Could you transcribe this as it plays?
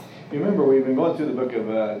You remember we've been going through the book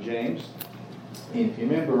of James. If you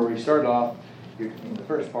remember, we started off in the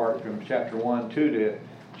first part from chapter 1, 2 to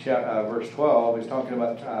verse 12. He's talking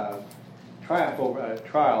about triumph over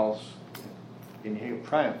trials, and he'll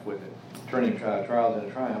triumph with it, turning trials into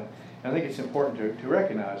triumph. And I think it's important to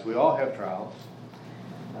recognize we all have trials.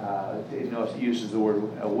 It uses the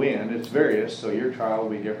word win. It's various, so your trial will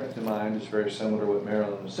be different than mine. It's very similar to what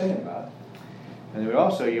Marilyn was saying about. And we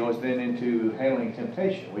also, then into handling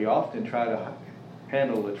temptation. We often try to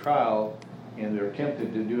handle the trial, and they're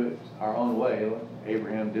tempted to do it our own way.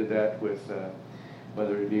 Abraham did that with,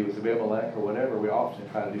 whether it be with Abimelech or whatever, we often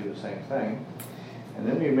try to do the same thing. And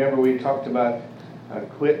then we remember we talked about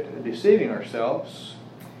quit deceiving ourselves,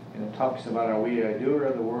 and it talks about are we a doer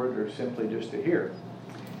of the word or simply just a hearer?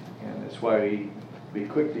 And that's why we be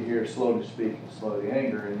quick to hear, slow to speak, and slow to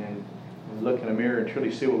anger, and then look in a mirror and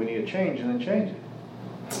truly see what we need to change and then change it.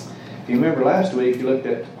 If you remember last week, you looked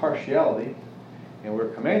at partiality, and we're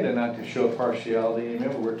commanded not to show partiality.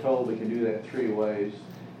 Remember, we're told we can do that in 3 ways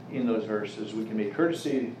in those verses. We can be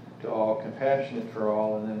courtesy to all, compassionate for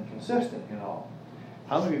all, and then consistent in all.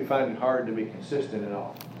 How many of you find it hard to be consistent in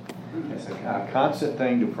all? It's a constant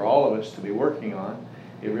thing for all of us to be working on.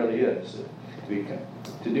 It really is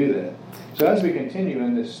to do that. So as we continue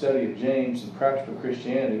in this study of James and practical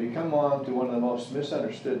Christianity, we come on to one of the most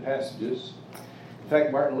misunderstood passages. In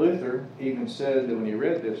fact, Martin Luther even said that when he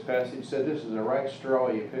read this passage, he said this is a right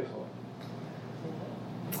strawy epistle.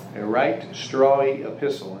 A right strawy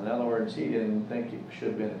epistle. In other words, he didn't think it should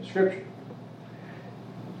have been in Scripture.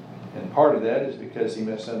 And part of that is because he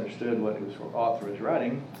misunderstood what the author was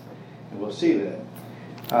writing, and we'll see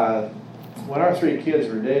that. When our 3 kids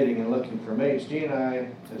were dating and looking for mates, Jean and I,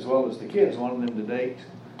 as well as the kids, wanted them to date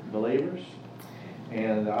believers,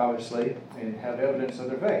 and obviously, and have evidence of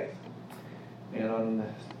their faith. And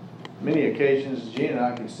on many occasions, Jean and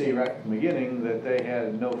I could see right from the beginning that they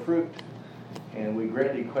had no fruit, and we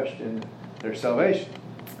greatly questioned their salvation.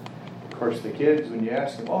 Of course, the kids, when you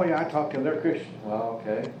ask them, oh yeah, I talked to them, they're Christian. Well,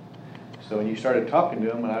 okay. So when you started talking to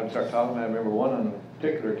them, and I would start talking, I remember one on a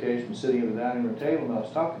particular occasion sitting at the dining room table, and I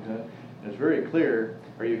was talking to him, and it's very clear,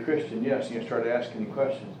 are you a Christian? Yes. And you started asking him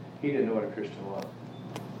questions. He didn't know what a Christian was.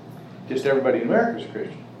 Just everybody in America is a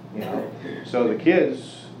Christian, you know. So the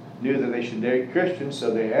kids knew that they should date Christians,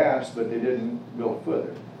 so they asked, but they didn't go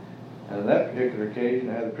further. And on that particular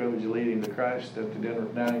occasion, I had the privilege of leading to Christ at the dinner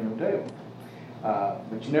dining room table.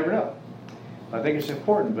 But you never know. I think it's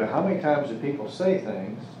important, but how many times do people say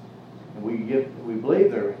things, and we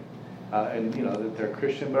believe they're, that they're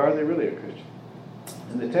Christian, but are they really a Christian?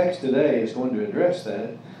 And the text today is going to address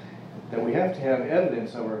that we have to have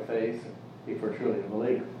evidence of our faith if we're truly a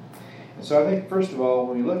believer. And so I think, first of all,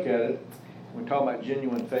 when we look at it, when we talk about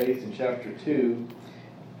genuine faith in chapter 2,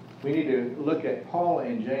 we need to look at Paul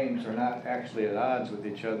and James are not actually at odds with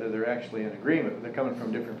each other. They're actually in agreement, but they're coming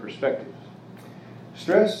from different perspectives.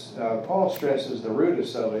 Paul stresses the root of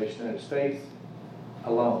salvation as faith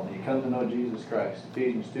alone. You come to know Jesus Christ.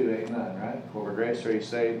 Ephesians 2, 8, 9, right? For by grace are you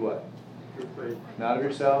saved, what? Not of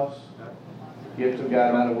yourselves. Gift of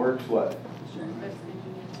God, not of works, what?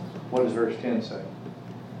 What does verse 10 say?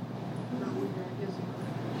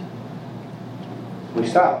 We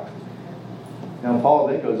stop. Now Paul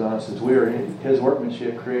then goes on and says, we are his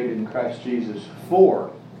workmanship created in Christ Jesus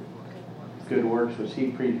for good works which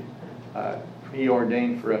he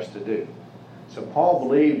ordained for us to do. So Paul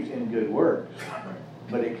believed in good works,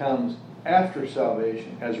 but it comes after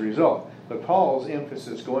salvation as a result. But Paul's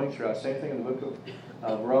emphasis going throughout, same thing in the book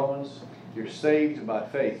of Romans, you're saved by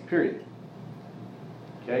faith, period.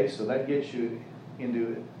 Okay, so that gets you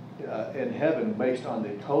into in heaven based on the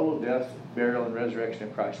total death, burial, and resurrection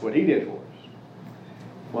of Christ, what he did for us.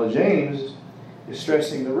 Well, James is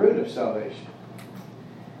stressing the root of salvation.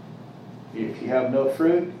 If you have no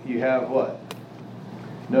fruit, you have what?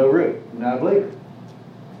 No root. You're not a believer.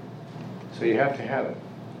 So you have to have it.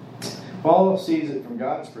 Paul sees it from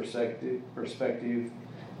God's perspective.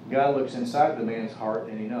 God looks inside the man's heart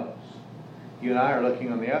and he knows. You and I are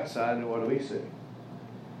looking on the outside, and what do we see?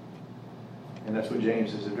 And that's what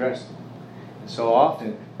James is addressing. And so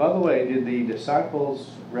often, by the way, did the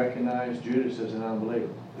disciples recognize Judas as an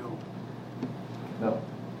unbeliever? No.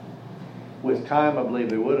 With time, I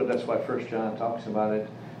believe they would have. That's why 1 John talks about it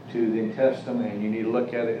to the intestine, and you need to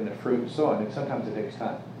look at it in the fruit and so on. And sometimes it takes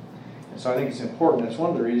time. And so I think it's important. That's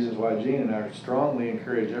one of the reasons why Jean and I strongly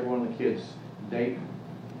encourage every one of the kids to date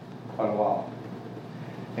quite a while.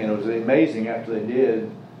 And it was amazing after they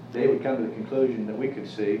did, they would come to the conclusion that we could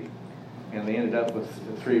see, and they ended up with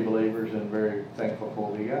 3 believers and very thankful for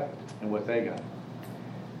what we got and what they got.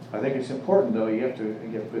 I think it's important, though, you have to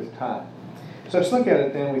get with time. So let's look at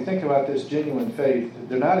it then. We think about this genuine faith.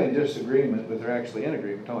 They're not in disagreement, but they're actually in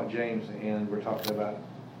agreement. We're talking about James and we're talking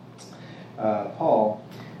about Paul.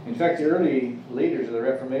 In fact, the early leaders of the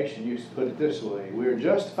Reformation used to put it this way: we are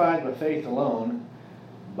justified by faith alone,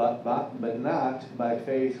 but not by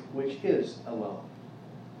faith which is alone.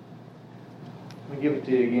 Let me give it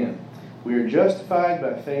to you again. We are justified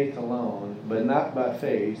by faith alone, but not by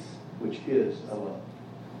faith which is alone.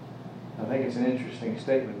 I think it's an interesting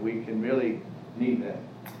statement. We can really need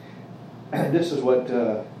that. This is what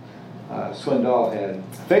Swindoll had.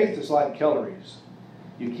 Faith is like calories.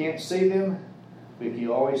 You can't see them, but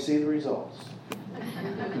you always see the results.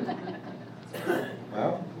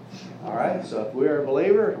 Well, all right, so if we're a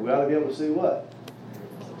believer, we ought to be able to see what?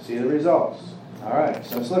 See the results. All right,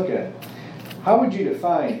 so let's look at it. How would you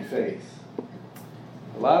define faith?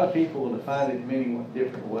 A lot of people will define it in many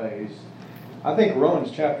different ways. I think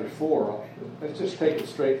Romans chapter 4, let's just take it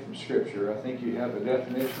straight from Scripture. I think you have a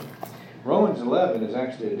definition. Romans 11 is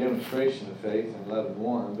actually a demonstration of faith in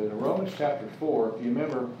 11:1, but in Romans chapter 4, if you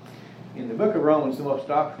remember, in the book of Romans, the most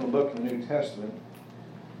doctrinal book in the New Testament,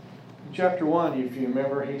 in chapter 1, if you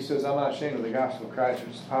remember, he says, I'm not ashamed of the gospel of Christ,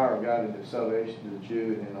 which is the power of God into salvation to the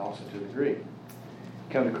Jew and also to the Greek.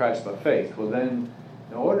 Come to Christ by faith. Well then,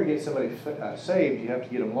 in order to get somebody saved, you have to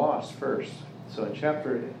get them lost first. So in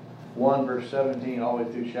chapter 1, verse 17, all the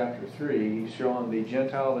way through chapter 3, he's showing the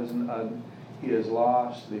Gentile is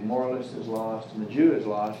lost, the moralist is lost, and the Jew is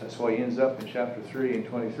lost. That's why he ends up in chapter 3 and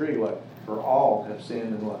 23, what? For all have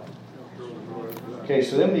sinned and what? Okay,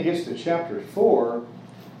 so then when he gets to chapter 4,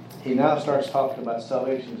 he now starts talking about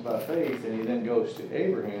salvation by faith, and he then goes to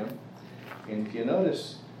Abraham. And if you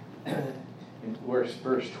notice, in verse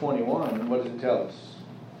 21, what does it tell us?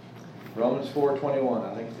 Romans 4:21,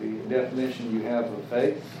 I think the definition you have of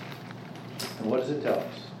faith. And what does it tell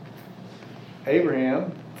us?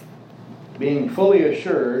 Abraham, being fully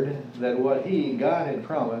assured that what God had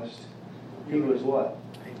promised, he was what?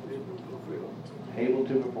 Able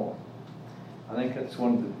to perform. I think that's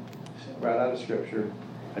one of the, right out of Scripture,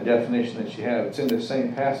 a definition that you have. It's in the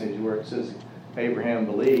same passage where it says Abraham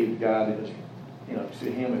believed God,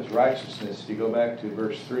 to him as righteousness. If you go back to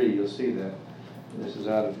verse 3, you'll see that. This is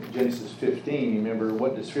out of Genesis 15. You remember,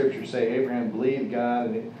 what does Scripture say? Abraham believed God,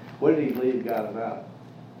 and what did he believe God about?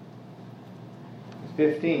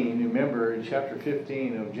 15, you remember in chapter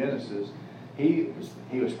 15 of Genesis, he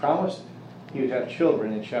was promised he would have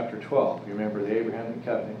children in chapter 12. You remember the Abrahamic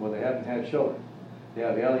covenant. Well, they haven't had children. They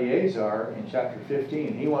have Eleazar in chapter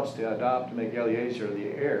 15. He wants to adopt to make Eleazar the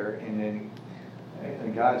heir, and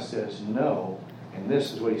God says no. And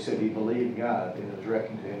this is what he said: he believed God, and it was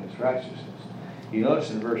reckoned to him as righteousness. You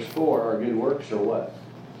notice in verse 4, our good works are what?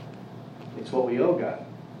 It's what we owe God.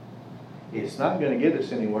 It's not going to get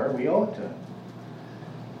us anywhere. We owe it to him.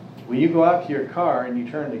 When you go out to your car and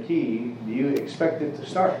you turn the key, do you expect it to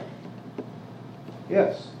start?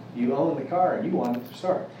 Yes. You own the car and you want it to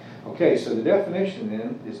start. Okay, so the definition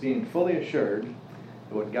then is being fully assured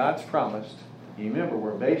that what God's promised. You remember,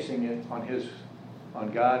 we're basing it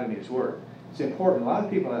on God and His Word. It's important. A lot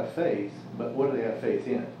of people have faith, but what do they have faith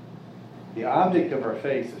in? The object of our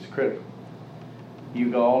faith is critical. You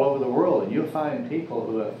go all over the world and you'll find people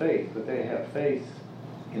who have faith, but they have faith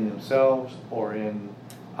in themselves or in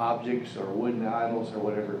objects or wooden idols or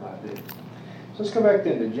whatever it might be. So let's go back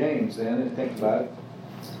then to James then and think about it.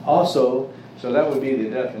 Also, so that would be the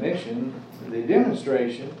definition. The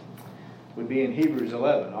demonstration would be in Hebrews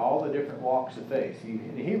 11, all the different walks of faith.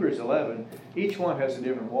 In Hebrews 11, each one has a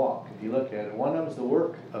different walk. If you look at it, one of them is the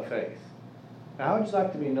work of faith. Now, how would you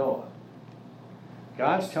like to be Noah?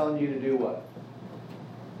 God's telling you to do what?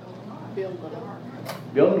 Build an ark.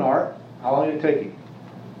 Build an ark. How long did it take you?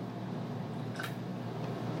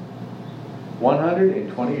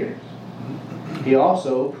 120 years. He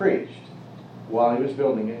also preached while he was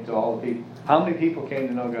building it to all the people. How many people came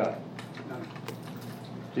to know God? None.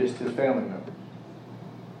 Just his family members.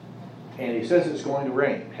 And he says it's going to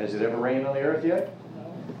rain. Has it ever rained on the earth yet?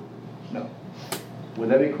 No. Would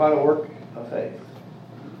that be quite a work of faith?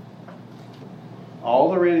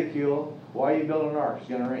 All the ridicule. Why are you building an ark? It's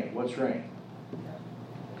going to rain. What's rain?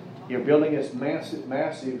 You're building this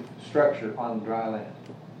massive structure on dry land.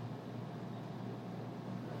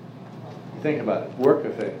 Think about it. Work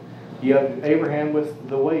of faith. You have Abraham with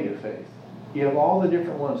the weight of faith. You have all the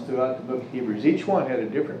different ones throughout the book of Hebrews. Each one had a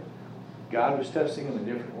different, God was testing them in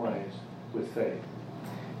different ways with faith.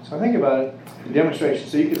 So think about it, the demonstration.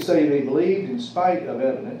 So you could say they believed in spite of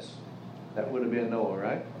evidence. That would have been Noah,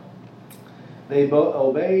 right? They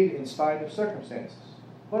obeyed in spite of circumstances.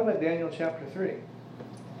 What about Daniel chapter 3?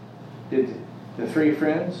 Did the three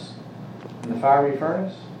friends in the fiery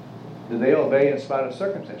furnace, Did they obey in spite of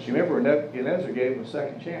circumstance? You remember when Nebuchadnezzar gave them a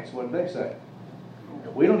second chance, what did they say?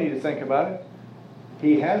 We don't need to think about it.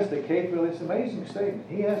 He has the capability, it's an amazing statement.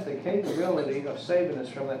 He has the capability of saving us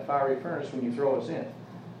from that fiery furnace when you throw us in.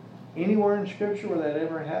 Anywhere in Scripture where that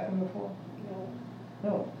ever happened before?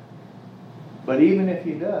 No. But even if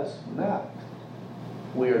he does not,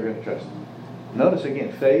 we are going to trust him. Notice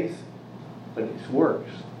again, faith, but it's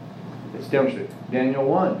works. It's demonstrated. Daniel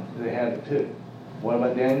 1, they had it too. What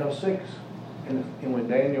about Daniel 6? And when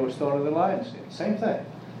Daniel was thrown in the lion's den, same thing.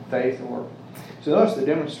 Faith and work. So notice the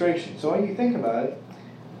demonstration. So when you think about it,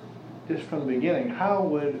 just from the beginning, how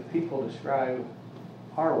would people describe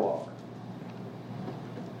our walk?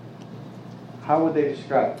 How would they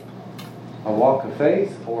describe it? A walk of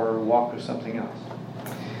faith or a walk of something else?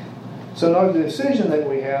 So now the decision that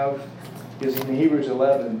we have is in Hebrews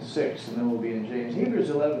 11:6, and then we'll be in James. Hebrews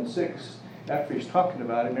 11:6, after he's talking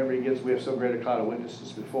about it, remember we have so great a cloud of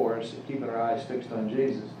witnesses before us, keeping our eyes fixed on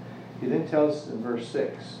Jesus. He then tells us in verse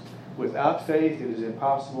 6, without faith it is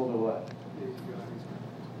impossible to what?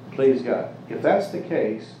 Please God. If that's the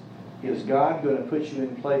case, is God going to put you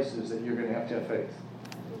in places that you're going to have faith?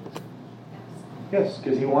 Yes,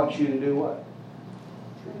 because he wants you to do what?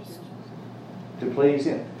 To please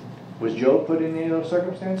him. Was Job put in any of those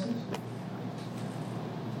circumstances?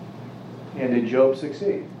 And did Job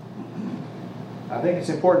succeed? I think it's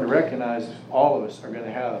important to recognize all of us are going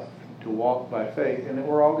to have to walk by faith, and that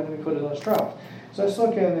we're all going to be put in those trials. So let's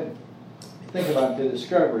look at it, think about the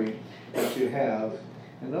discovery that you have.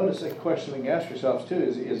 And notice a question we can ask ourselves too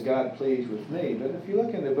is God pleased with me? But if you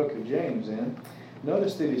look in the book of James then,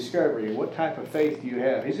 notice the discovery. What type of faith do you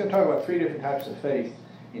have? He's going to talk about 3 different types of faith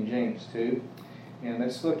in James 2. And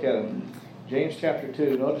let's look at them. James chapter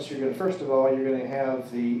 2, notice first of all, you're going to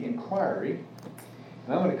have the inquiry.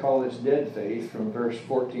 And I'm going to call this dead faith from verse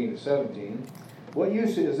 14 to 17. What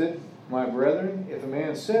use is it, my brethren, if a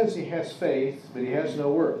man says he has faith, but he has no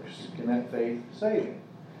works, can that faith save him?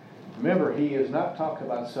 Remember, he is not talking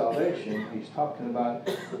about salvation. He's talking about,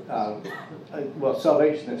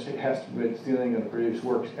 salvation that has to be going to produce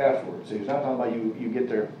works afterwards. So he's not talking about you get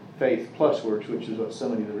their faith plus works, which is what so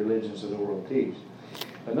many of the religions of the world teach.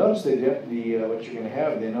 But notice what you're going to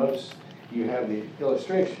have then. Notice you have the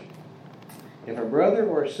illustration. If a brother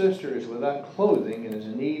or a sister is without clothing and is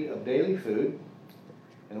in need of daily food,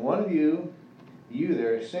 and one of you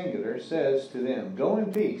there, singular, says to them, go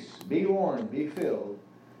in peace, be warmed, be filled,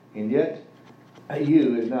 and yet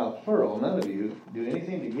you is now plural, none of you do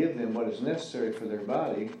anything to give them what is necessary for their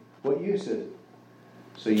body, what use is it?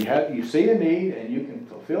 So you see a need and you can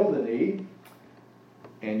fulfill the need,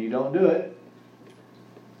 and you don't do it.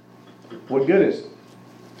 What good is it?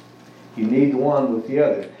 You need the one with the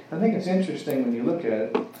other. I think it's interesting when you look at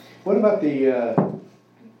it. What about the,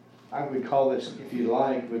 I would call this, if you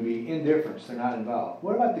like, would be indifference. They're not involved.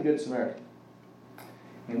 What about the Good Samaritan?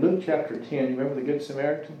 In Luke chapter 10, you remember the Good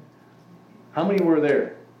Samaritan? How many were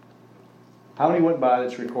there? How many went by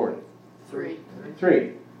that's recorded? 3.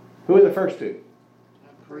 3. Who were the first 2?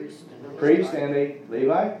 A Priest and a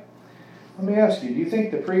Levite? Let me ask you, do you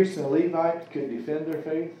think the priest and the Levite could defend their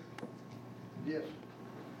faith? Yes.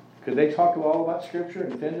 Could they talk all about Scripture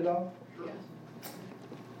and defend it all? Yes.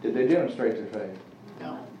 Did they demonstrate their faith?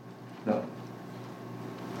 No. No.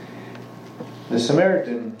 The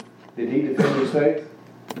Samaritan, did he defend his faith?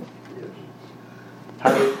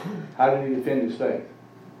 Yes. How did he defend his faith?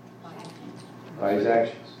 By his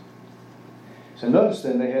actions. So notice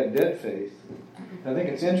then they had dead faith. I think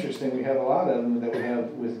it's interesting we have a lot of them that we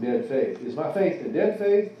have with dead faith. Is my faith a dead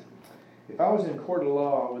faith? If I was in court of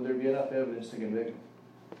law, would there be enough evidence to convict me?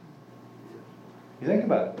 You think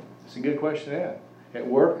about it. It's a good question to ask. At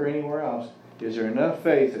work or anywhere else, is there enough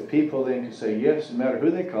faith that people then can say yes, no matter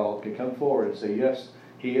who they call, can come forward and say, yes,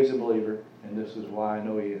 he is a believer, and this is why I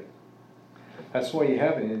know he is. That's why you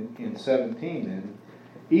have it in 17 then.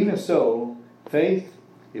 Even so, faith,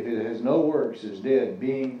 if it has no works, is dead,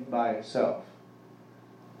 being by itself.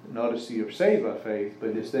 Notice you're saved by faith,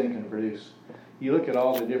 but this thing can produce. You look at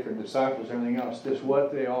all the different disciples and everything else, just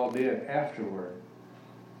what they all did afterward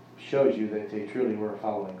shows you that they truly were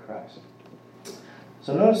following Christ.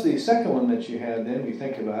 So notice the second one that you had then, we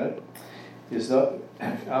think about it, is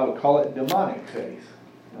I would call it demonic faith.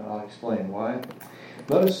 And I'll explain why.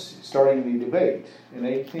 Notice starting the debate in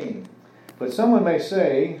 18. But someone may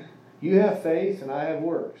say, you have faith and I have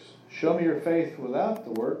works. Show me your faith without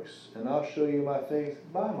the works, and I'll show you my faith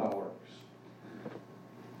by my works.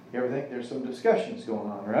 You ever think there's some discussions going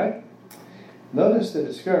on, right? Notice the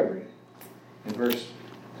discovery. In verse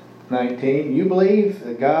 19, you believe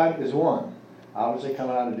that God is one. Obviously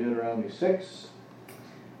coming out of Deuteronomy 6.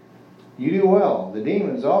 You do well. The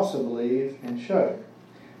demons also believe and shudder.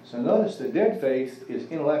 So notice the dead faith is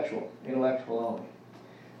intellectual only.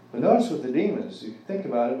 But notice with the demons, you think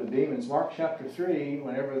about it with demons, Mark chapter 3,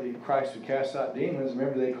 whenever Christ would cast out demons,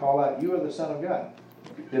 remember they call out, "You are the Son of God."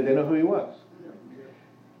 Did they know who he was?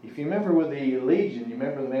 If you remember with the legion, you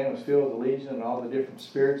remember the man was filled with the legion and all the different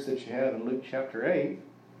spirits that you have in Luke chapter 8.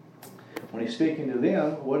 When he's speaking to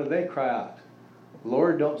them, what did they cry out?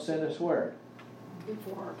 "Lord, don't send us where?"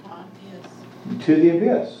 Before our time, yes. To the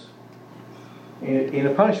abyss. In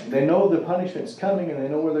a punishment. They know the punishment's coming and they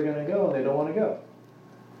know where they're going to go and they don't want to go.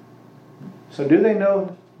 So do they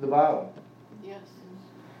know the Bible? Yes.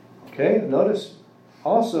 Okay, notice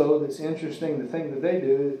also that's interesting, the thing that they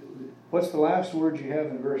do. What's the last word you have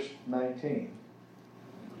in verse 19?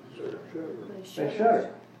 They shudder.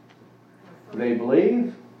 They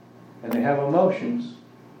believe and they have emotions,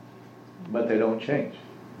 but they don't change.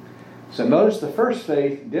 So notice the first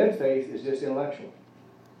faith, dead faith, is just intellectual.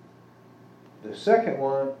 The second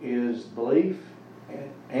one is belief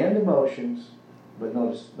and emotions, but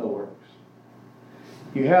notice no works.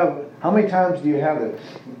 You have, how many times do you have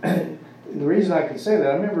that? The reason I can say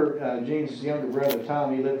that, I remember Gene's younger brother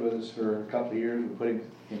Tom, he lived with us for a couple of years. We put him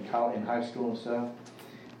in college, in high school and stuff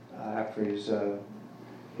after his,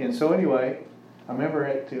 and so anyway, I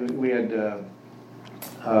remember we had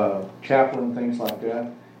chapel and things like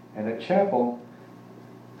that. And at chapel,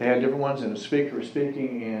 they had different ones, and the speaker was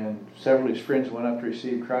speaking, and several of his friends went up to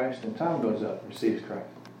receive Christ, and Tom goes up and receives Christ.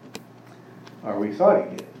 Or we thought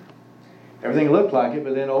he did. Everything looked like it,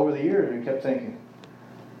 but then over the years, we kept thinking,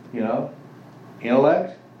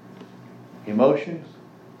 intellect, emotions,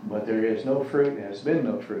 but there is no fruit, and has been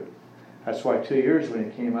no fruit. That's why 2 years when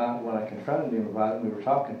he came out, when I confronted him about it, we were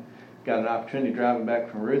talking, got an opportunity driving back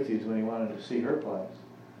from Ruthie's when he wanted to see her place.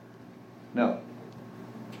 No.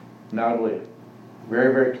 Not a believer.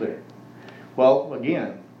 Very, very clear. Well,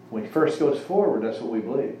 again, when he first goes forward, that's what we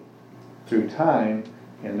believe. Through time,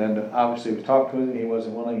 and then obviously we talked with him, he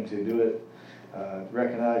wasn't willing to do it,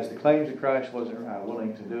 recognize the claims of Christ, wasn't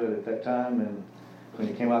willing to do it at that time, and when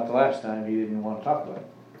he came out the last time, he didn't want to talk about it.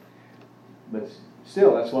 But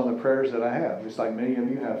still, that's one of the prayers that I have, just like many of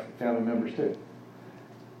you have family members too.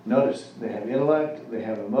 Notice, they have intellect, they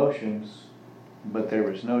have emotions, but there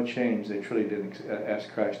was no change. They truly didn't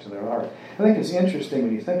ask Christ to their heart. I think it's interesting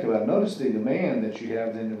when you think about it. Notice the demand that you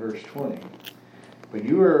have then in verse 20.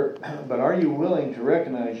 But are you willing to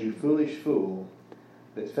recognize, you foolish fool,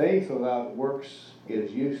 that faith without works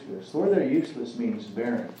is useless? The word there, useless, means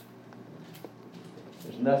barren.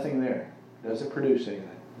 There's nothing there. It doesn't produce anything.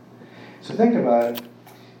 So think about it.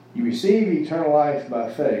 You receive eternal life by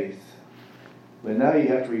faith, but now you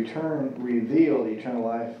have to reveal the eternal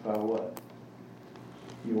life by what?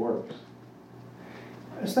 Your works.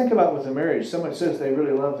 Let's think about with a marriage. Someone says they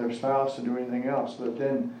really love their spouse and do anything else, but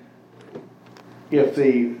then if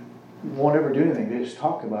they won't ever do anything, they just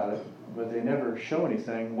talk about it, but they never show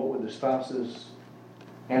anything, what would the spouse's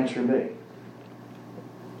answer be?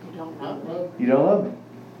 You don't love me. You don't love me.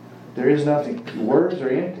 There is nothing. The words are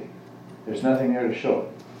empty. There's nothing there to show it.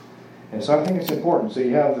 And so I think it's important. So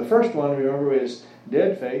you have the first one, remember, is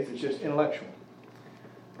dead faith. It's just intellectual.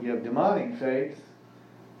 You have demonic faith,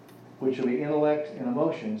 which will be intellect and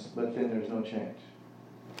emotions, but then there's no change.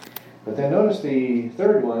 But then notice the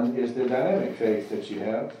third one is the dynamic faith that you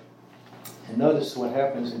have. And notice what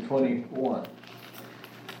happens in 21.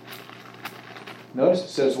 Notice it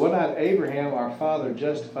says, "Was not Abraham our father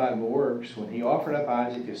justified by works when he offered up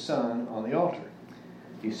Isaac his son on the altar?"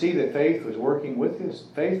 You see that faith was working with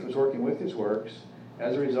his works.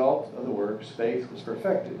 As a result of the works, faith was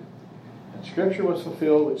perfected. And Scripture was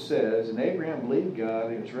fulfilled, which says, "And Abraham believed God,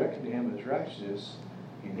 and it was reckoned to him as righteousness,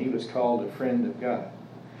 and he was called a friend of God."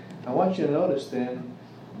 I want you to notice then,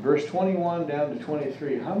 verse 21 down to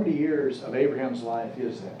 23, how many years of Abraham's life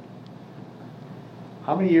is that?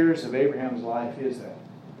 How many years of Abraham's life is that?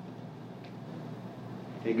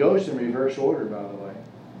 It goes in reverse order, by the way.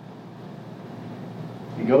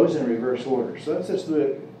 It goes in reverse order. So let's just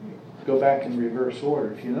go back in reverse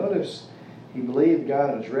order. If you notice, he believed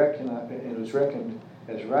God and it was reckoned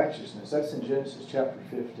as righteousness. That's in Genesis chapter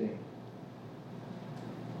 15.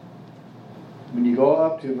 When you go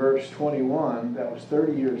up to verse 21, that was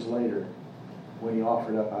 30 years later when he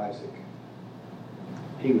offered up Isaac.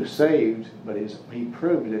 He was saved, but he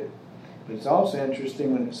proved it. But it's also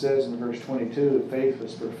interesting when it says in verse 22, faith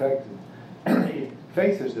was perfected.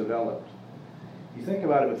 Faith is developed. You think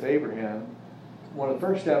about it with Abraham, one of the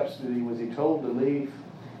first steps was he told to leave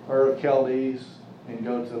Ur of Chaldees and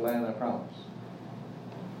go to the land of promise.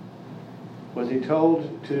 Was he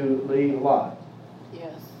told to leave Lot?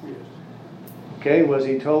 Yes. Okay, was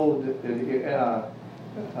he told that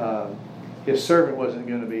his servant wasn't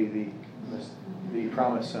going to be the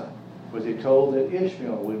promised son? Was he told that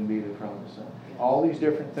Ishmael wouldn't be the promised son? All these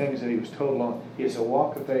different things that he was told on. It's a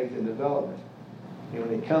walk of faith and development. And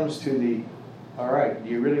when it comes to the, all right, do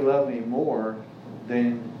you really love me more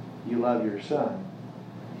than you love your son?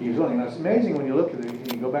 He was willing. Now it's amazing when you look at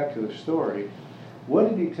it, you go back to the story. What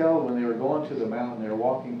did he tell when they were going to the mountain? They were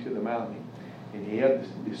walking to the mountain, and he had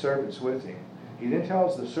the servants with him. He then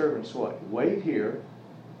tells the servants what? Wait here,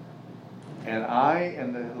 and I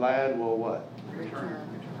and the lad will what?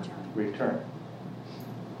 Return.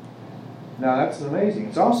 Now that's amazing.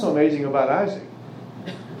 It's also amazing about Isaac,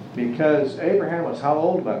 because Abraham was how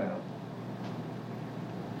old by now?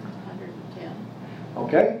 110.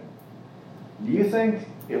 Okay? Do you think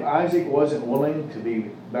if Isaac wasn't willing to be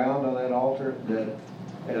bound on that altar, that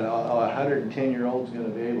a 110-year-old is going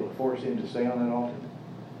to be able to force him to stay on that altar?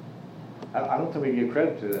 I don't think we give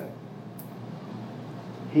credit to that.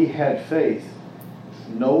 He had faith.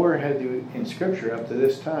 Nowhere in Scripture up to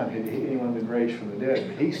this time had anyone been raised from the dead.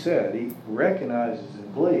 But he said, he recognizes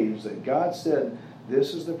and believes that God said,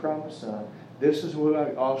 this is the promised son. This is where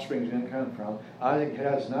our offspring is going to come from. Isaac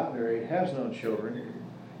has not married, has no children.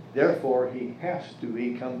 Therefore, he has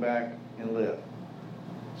to come back and live.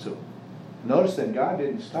 So, notice that God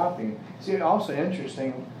didn't stop him. See, also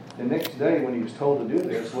interesting, the next day when he was told to do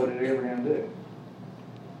this, what did Abraham do?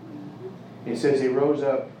 It says he rose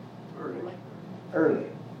up early.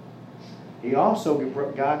 He also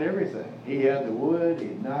got everything. He had the wood,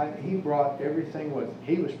 he brought everything with him.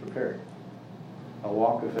 He was prepared. A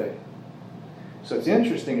walk of faith. So it's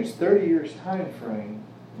interesting, it's 30 years time frame,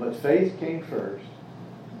 but faith came first.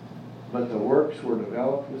 But the works were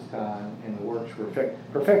developed with time, and the works were perfected.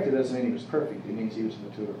 Perfected doesn't mean he was perfect. It means he was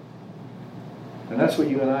mature. And that's what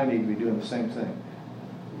you and I need to be doing, the same thing.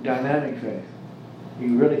 Dynamic faith.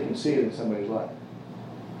 You really can see it in somebody's life.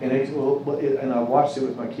 And and I've watched it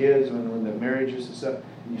with my kids when the marriages and stuff.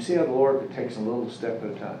 And you see how the Lord takes a little step at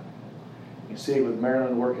a time. You see with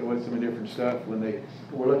Marilyn working with them and different stuff when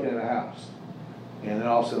we're looking at a house. And then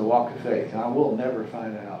also the walk of faith. Now, we'll never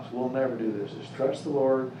find a house. We'll never do this. Just trust the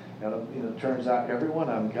Lord. And it turns out every one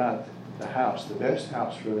of them got the house, the best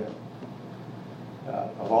house for them.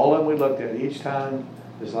 Of all of them we looked at, each time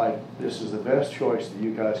it's like, this is the best choice that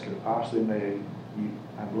you guys could have possibly made.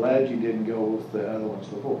 I'm glad you didn't go with the other ones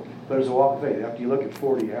before. But it's a walk of faith. After you look at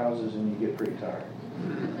 40 houses and you get pretty tired.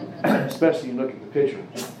 Especially you look at the picture.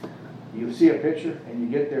 You see a picture and you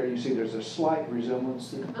get there and you see there's a slight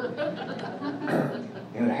resemblance. And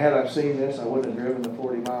had I seen this, I wouldn't have driven the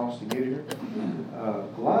 40 miles to get here. A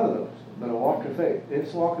lot of those. But a walk of faith.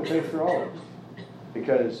 It's a walk of faith for all of us.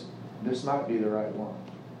 Because this might be the right one.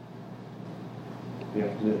 You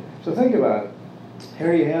have to do it. So think about it.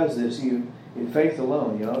 Here he has this. In faith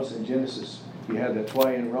alone, you notice in Genesis, you have that's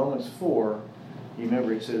why in Romans 4, you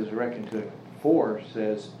remember it says, reckon to it. 4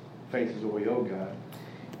 says, faith is what we owe God.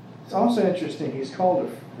 It's also interesting, he's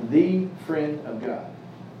called the friend of God.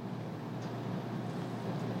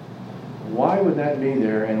 Why would that be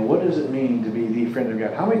there, and what does it mean to be the friend of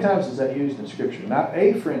God? How many times is that used in Scripture? Not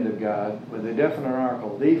a friend of God, but the definite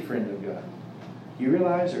article, the friend of God. You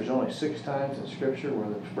realize there's only 6 times in Scripture where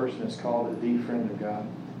the person is called the friend of God?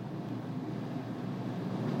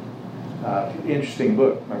 Interesting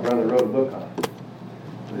book. My brother wrote a book on it.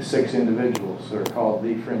 The 6 individuals that are called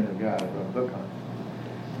the friend of God. I wrote a book on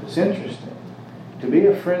it. It's interesting. To be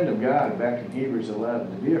a friend of God, back in Hebrews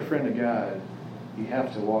 11, to be a friend of God, you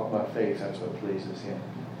have to walk by faith. That's what pleases Him.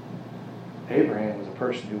 Abraham was a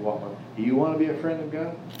person who walked by faith. Do you want to be a friend of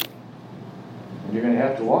God? And you're going to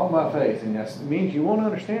have to walk by faith, and that means you won't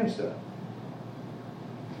understand stuff.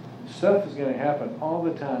 Stuff is going to happen all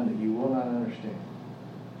the time that you will not understand.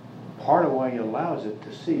 Part of why He allows it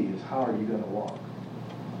to see is how are you going to walk?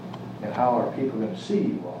 And how are people going to see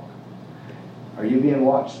you walk? Are you being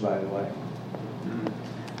watched, by the way?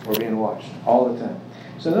 We're being watched all the time.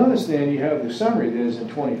 So notice then you have the summary that is in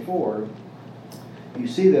 24. You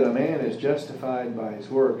see that a man is justified by his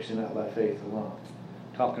works and not by faith alone.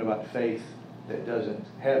 Talking about faith that doesn't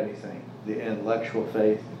have anything. The intellectual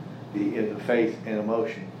faith, the faith and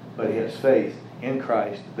emotion. But he has faith in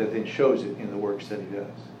Christ that then shows it in the works that he does.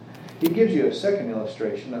 He gives you a second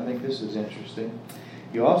illustration. I think this is interesting.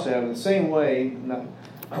 You also have, in the same way,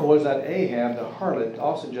 was that Ahab, the harlot,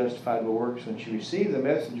 also justified by works when she received the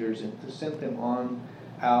messengers and sent them on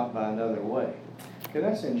out by another way. Okay,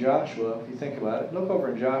 that's in Joshua. If you think about it, look over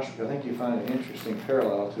in Joshua. I think you find an interesting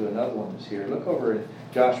parallel to another one that's here. Look over in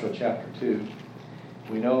Joshua chapter 2.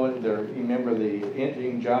 We know it. Remember the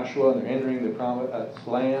entering Joshua, and they're entering the promised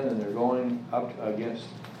land, and they're going up against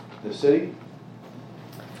the city.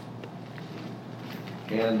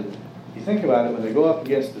 And you think about it, when they go up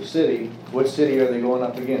against the city, what city are they going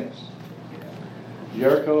up against?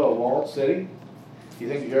 Jericho, a walled city. Do you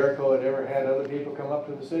think Jericho had ever had other people come up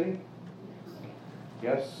to the city?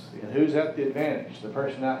 Yes. And who's at the advantage? The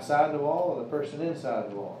person outside the wall or the person inside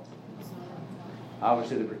the wall?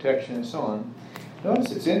 Obviously the protection and so on.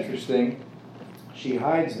 Notice it's interesting. She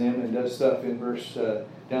hides them and does stuff in verse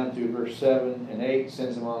down through verse 7 and 8,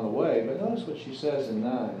 sends them on the way. But notice what she says in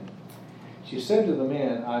 9. She said to the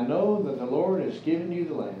men, I know that the Lord has given you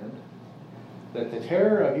the land, that the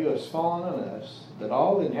terror of you has fallen on us, that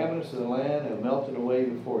all the inhabitants of the land have melted away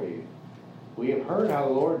before you. We have heard how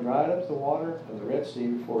the Lord dried up the water of the Red Sea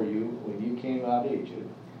before you when you came out of Egypt.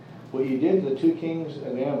 What you did to the 2 kings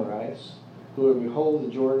of the Amorites, who were behold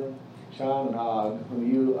the Jordan, Sihon and Og,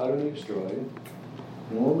 whom you utterly destroyed.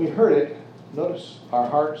 And when we heard it, notice our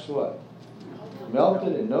hearts what?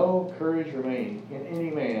 Melted, and no courage remained in any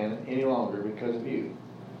man any longer because of you.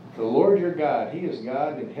 For the Lord your God, He is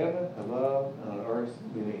God in heaven above and on earth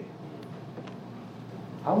beneath.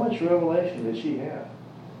 How much revelation did she have?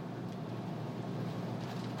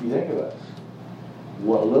 You think about it.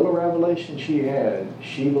 What little revelation she had,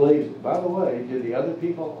 she believes it. By the way, did the other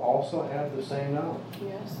people also have the same knowledge?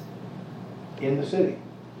 Yes. In the city?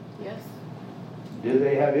 Yes. Did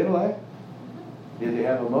they have intellect? Did they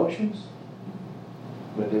have emotions?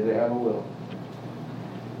 But did they have a will?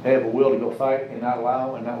 They have a will to go fight and not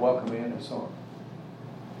allow and not welcome in and so on.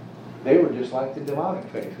 They were just like the demonic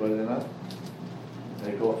faith, were they not?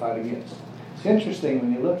 They go fight against. It's interesting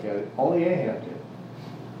when you look at it, only Ahab did.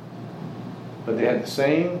 But they had the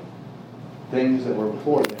same things that were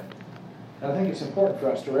before them. And I think it's important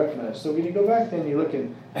for us to recognize. So when you go back then, you look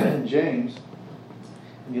in James,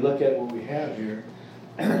 and you look at what we have here,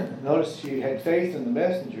 notice she had faith in the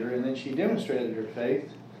messenger, and then she demonstrated her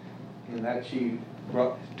faith in that she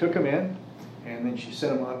took them in, and then she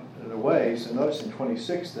sent them on their way. So notice in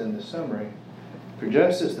 26 then the summary, for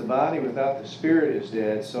just as the body without the spirit is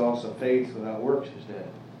dead, so also faith without works is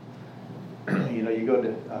dead. You know, you go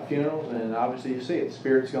to funerals, and obviously you see it. The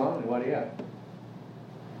spirit's gone, and what do you have?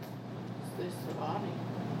 It's the body.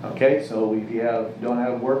 Okay, so if you don't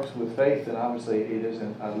have works with faith, then obviously it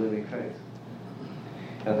isn't a living faith.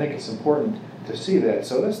 And I think it's important to see that.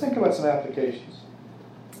 So let's think about some applications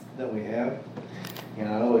that we have. And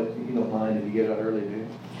I know you don't mind if you get out early, do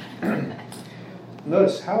you?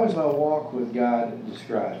 Notice, how is my walk with God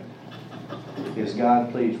described? Is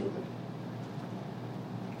God pleased with it?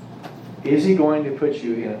 Is He going to put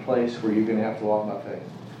you in a place where you're going to have to walk by faith?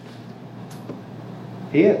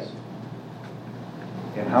 He is.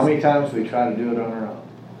 And how many times we try to do it on our own?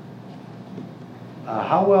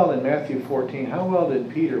 How well in Matthew 14, how well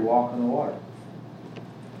did Peter walk on the water?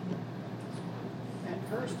 At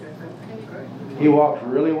first, okay. He walked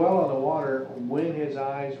really well on the water when his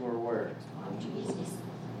eyes were where?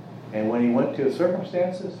 And when he went to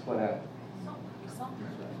circumstances, what happened?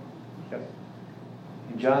 Yep.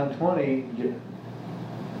 In John 20,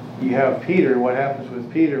 you have Peter. What happens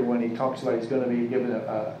with Peter when he talks about he's going to be given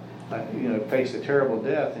face a terrible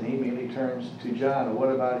death, and he immediately turns to John. And what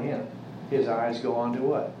about him? His eyes go on to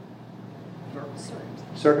what?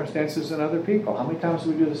 Circumstances and other people. How many times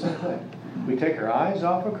do we do the same thing? We take our eyes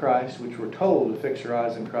off of Christ, which we're told to fix our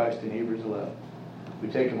eyes on Christ in Hebrews 11. We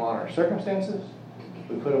take them on our circumstances.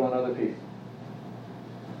 We put them on other people.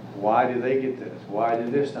 Why did they get this? Why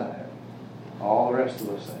did this not happen? All the rest of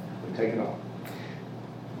those things. We take it off.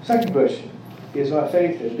 Second question. Is my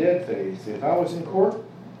faith a dead faith? If I was in court,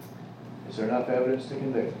 is there enough evidence to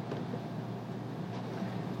convict?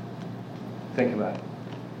 Think about it.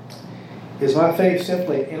 Is my faith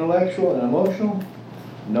simply intellectual and emotional?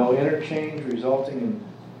 No interchange resulting in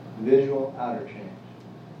visual outer change.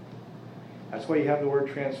 That's why you have the word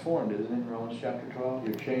transformed, isn't it, in Romans chapter 12?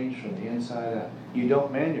 You're changed from the inside out. You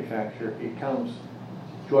don't manufacture, it comes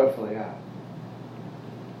joyfully out.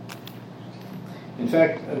 In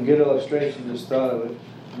fact, a good illustration, just thought of it.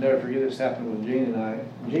 I'll never forget this happened with Jean and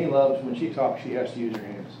I. Jean loves, when she talks, she has to use her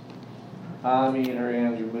hands. I mean, her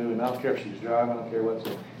hands are moving. I don't care if she's driving, I don't care what's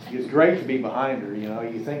it. It's great to be behind her, you know.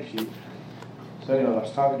 You think she... So anyway, I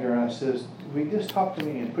was talking to her and I says, will you just talk to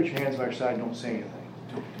me and put your hands by your side, don't say anything.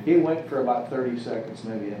 It went for about 30 seconds,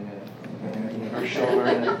 maybe a minute. And her shoulder,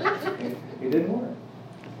 and it didn't work.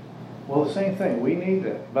 Well, the same thing. We need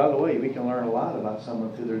that. By the way, we can learn a lot about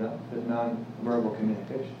someone through their non-verbal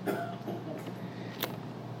communication.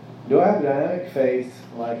 Do I have dynamic faith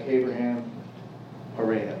like Abraham or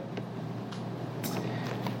Rahab?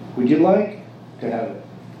 Would you like to have it?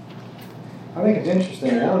 I think it's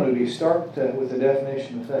interesting. One would be start with the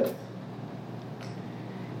definition of faith.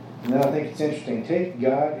 And then I think it's interesting. Take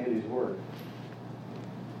God at His word.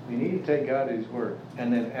 We need to take God at His word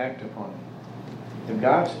and then act upon it. If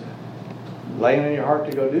God's laying in your heart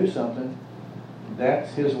to go do something,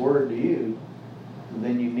 that's His word to you,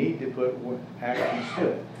 then you need to put actions to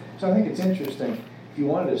it. So I think it's interesting. If you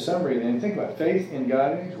wanted a summary, then think about faith in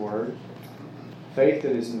God and His word, faith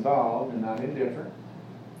that is involved and not indifferent.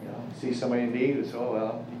 You know, see somebody in need, and say, oh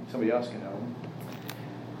well, somebody else can help them.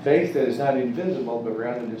 Faith that is not invisible, but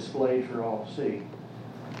rather displayed for all to see.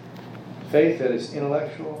 Faith that is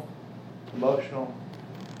intellectual, emotional,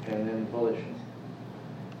 and then volitional.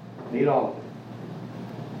 Need all of it.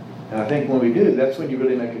 And I think when we do, that's when you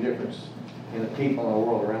really make a difference in the people and the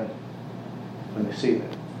world around you. When they see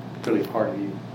that. It's really part of you.